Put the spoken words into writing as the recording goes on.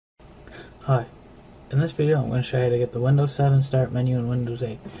Hi, in this video I'm going to show you how to get the Windows 7 Start menu in Windows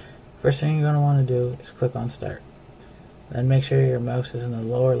 8. First thing you're going to want to do is click on Start. Then make sure your mouse is in the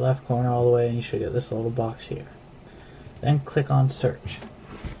lower left corner all the way and you should get this little box here. Then click on Search.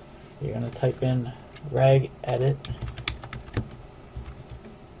 You're going to type in regedit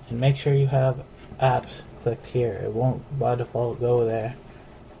and make sure you have apps clicked here. It won't by default go there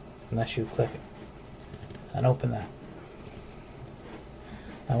unless you click it. And open that.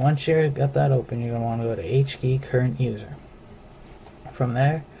 Now once you've got that open, you're going to want to go to H key current user. From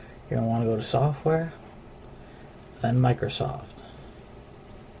there, you're going to want to go to software, then Microsoft.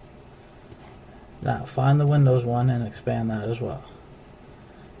 Now find the Windows one and expand that as well.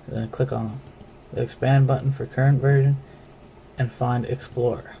 Then click on the expand button for current version and find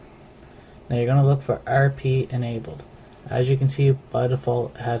Explorer. Now you're going to look for RPEnabled. As you can see, by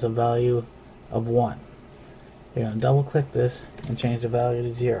default it has a value of 1. You're going to double click this and change the value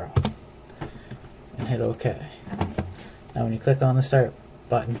to 0 and hit OK. Now when you click on the Start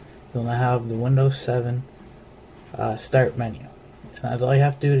button, you'll now have the Windows 7 Start menu. And that's all you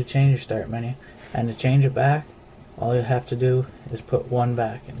have to do to change your Start menu. And to change it back, all you have to do is put 1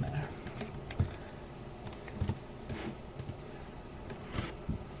 back in there.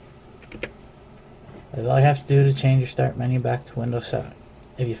 That's all you have to do to change your Start menu back to Windows 7.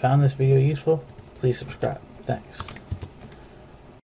 If you found this video useful, please subscribe. Thanks.